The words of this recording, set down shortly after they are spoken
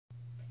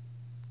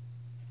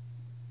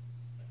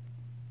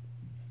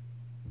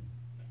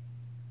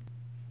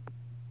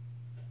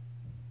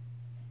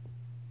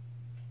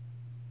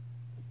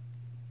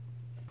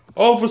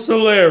Officer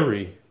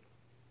Larry,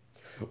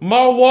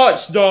 my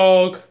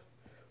watchdog,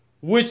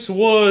 which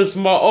was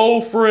my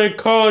old friend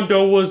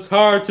Kondo, was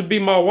hired to be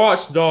my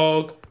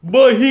watchdog,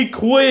 but he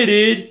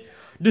quitted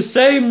the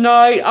same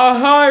night I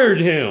hired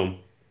him.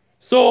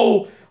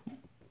 So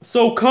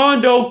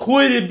Kondo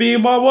quitted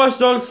being my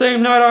watchdog the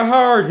same night I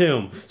hired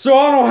him. So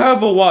I don't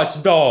have a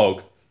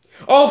watchdog.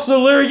 Officer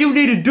Larry, you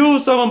need to do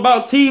something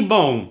about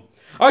T-Bone.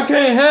 I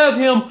can't have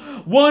him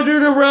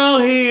wandering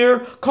around here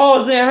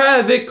causing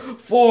havoc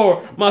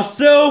for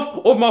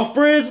myself or my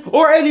friends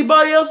or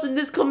anybody else in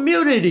this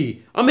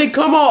community. I mean,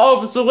 come on,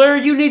 Officer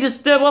Larry, you need to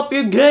step up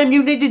your game.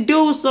 You need to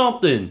do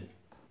something.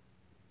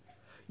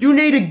 You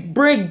need to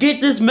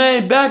get this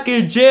man back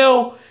in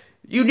jail.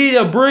 You need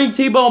to bring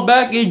T-Bone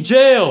back in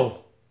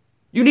jail.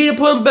 You need to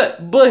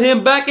put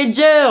him back in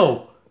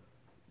jail.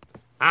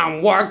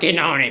 I'm working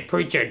on it,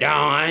 Preacher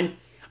Don.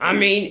 I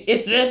mean,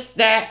 it's just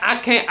that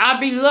I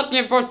be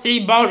looking for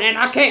T-Bone and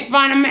I can't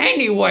find him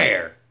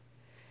anywhere.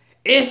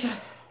 It's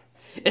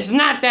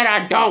not that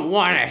I don't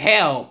want to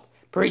help,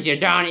 Preacher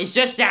Don. It's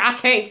just that I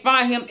can't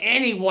find him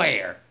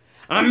anywhere.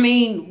 I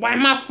mean, what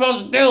am I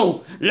supposed to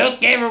do?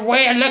 Look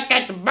everywhere, look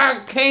at the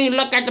Burger King,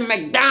 look at the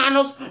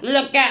McDonald's,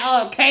 look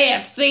at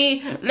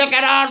KFC, look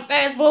at all the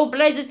fast food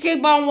places.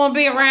 T-Bone won't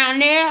be around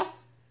there.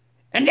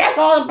 And that's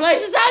all the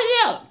places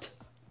I looked.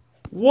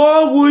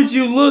 Why would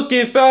you look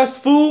at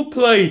fast food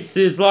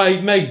places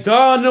like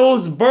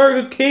McDonald's,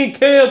 Burger King,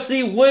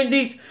 KFC,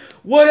 Wendy's,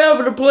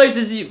 whatever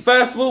the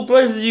fast food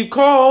places you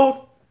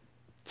called?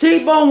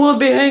 T-Bone wouldn't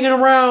be hanging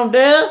around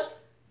there.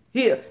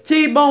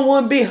 T-Bone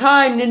wouldn't be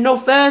hiding in no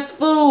fast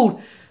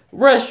food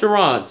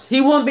restaurants.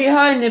 He wouldn't be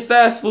hiding in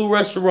fast food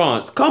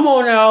restaurants. Come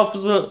on now,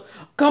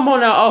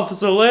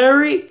 Officer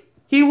Larry.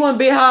 He wouldn't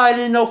be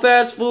hiding in no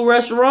fast food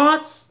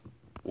restaurants.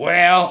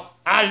 Well,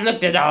 I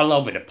looked it all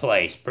over the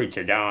place,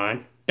 Preacher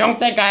Don. Don't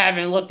think I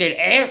haven't looked at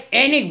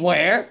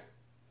anywhere.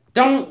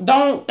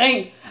 Don't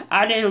think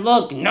I didn't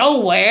look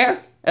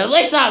nowhere. At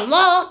least I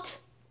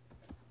looked.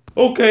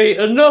 Okay,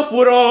 enough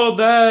with all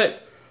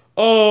that.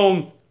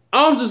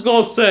 I'm just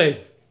gonna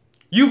say,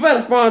 you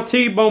better find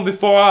T-Bone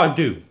before I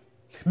do.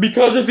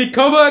 Because if he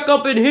come back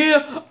up in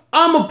here,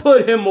 I'ma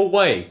put him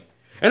away.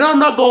 And I'm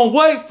not gonna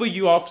wait for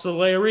you, Officer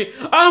Larry.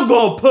 I'm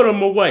gonna put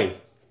him away.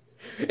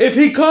 If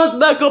he comes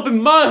back up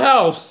in my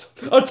house,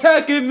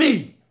 attacking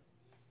me,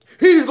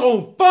 he's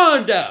gonna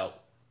find out.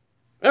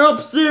 And I'm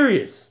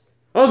serious.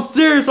 I'm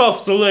serious,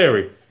 Officer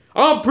Larry.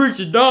 I'm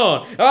Preacher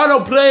Don. I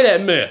don't play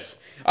that mess.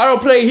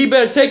 He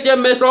better take that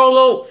mess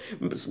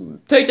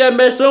take that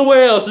mess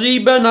somewhere else.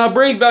 He better not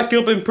bring back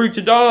up in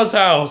Preacher Don's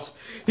house.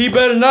 He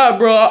better not,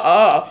 bro.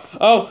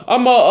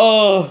 I'm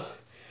a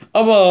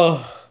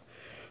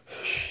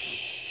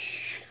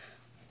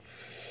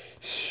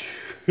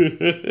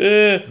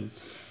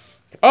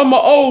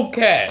old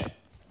cat.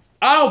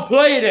 I don't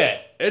play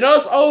that. And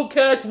us old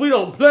cats, we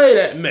don't play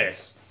that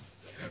mess.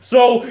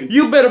 So,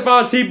 you better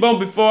find T-Bone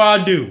before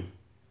I do.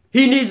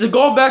 He needs to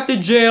go back to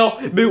jail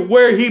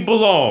where he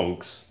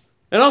belongs.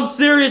 And I'm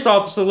serious,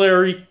 Officer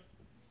Larry.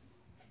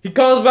 He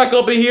comes back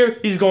up in here,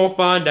 he's gonna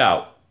find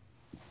out.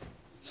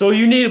 So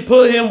you need to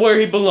put him where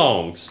he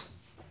belongs.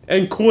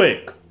 And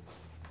quick.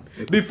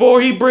 Before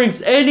he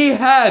brings any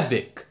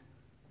havoc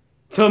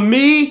to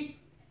me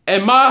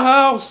and my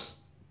house,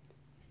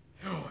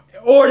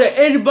 or to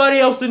anybody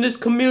else in this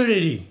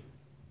community.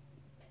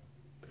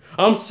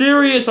 I'm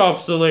serious,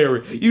 Officer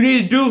Larry. You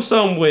need to do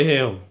something with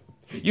him.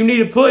 You need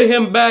to put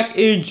him back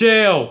in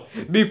jail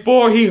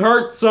before he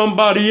hurts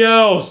somebody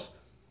else.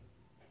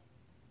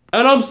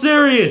 And I'm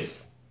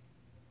serious.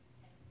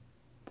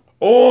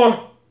 Or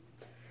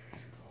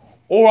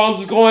I'm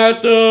just gonna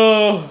have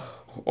to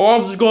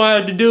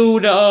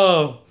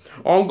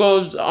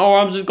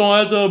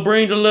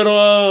bring the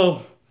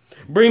little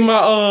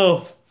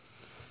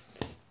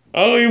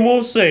I don't even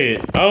want to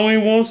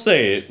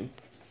say it.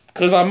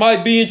 Because I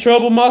might be in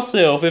trouble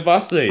myself if I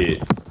say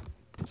it.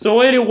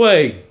 So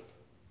anyway,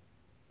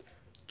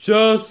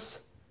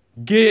 just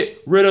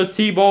get rid of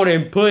T-Bone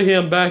and put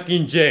him back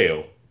in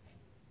jail.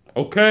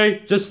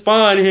 Okay? Just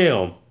find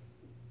him.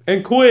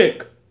 And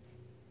quick.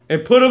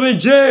 And put him in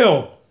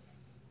jail.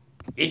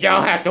 You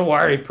don't have to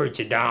worry,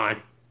 Preacher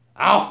Don.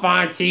 I'll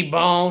find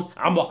T-Bone.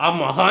 I'm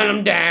gonna hunt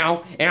him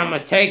down. And I'm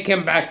gonna take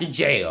him back to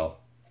jail.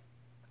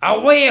 I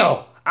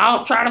will.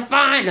 I'll try to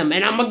find him,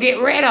 and I'm gonna get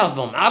rid of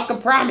him. I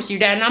can promise you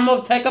that, and I'm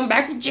gonna take him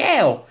back to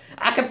jail.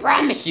 I can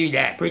promise you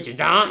that, Preacher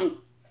Don.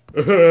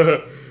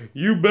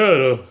 You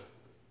better.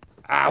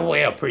 I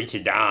will, Preacher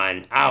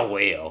Don. I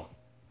will.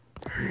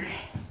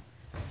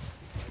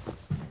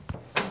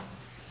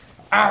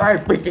 All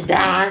right, Preacher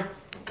Don.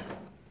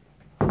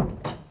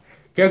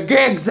 Your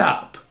gig's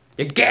up.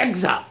 Your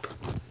gig's up.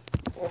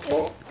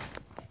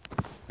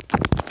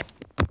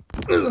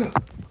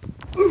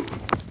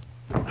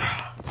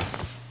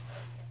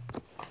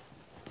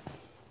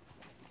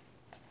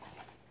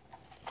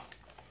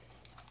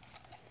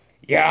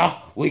 Yeah,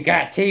 we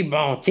got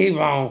T-Bone.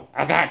 T-Bone.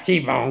 I got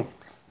T-Bone.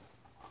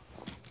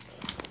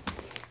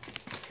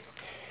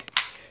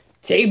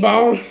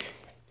 T-Bone,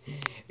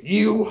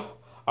 you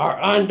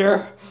are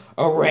under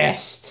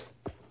arrest.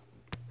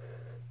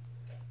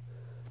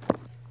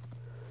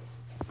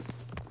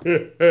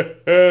 T-Bone,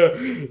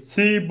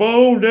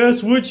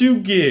 that's what you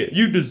get.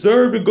 You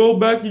deserve to go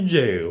back to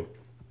jail.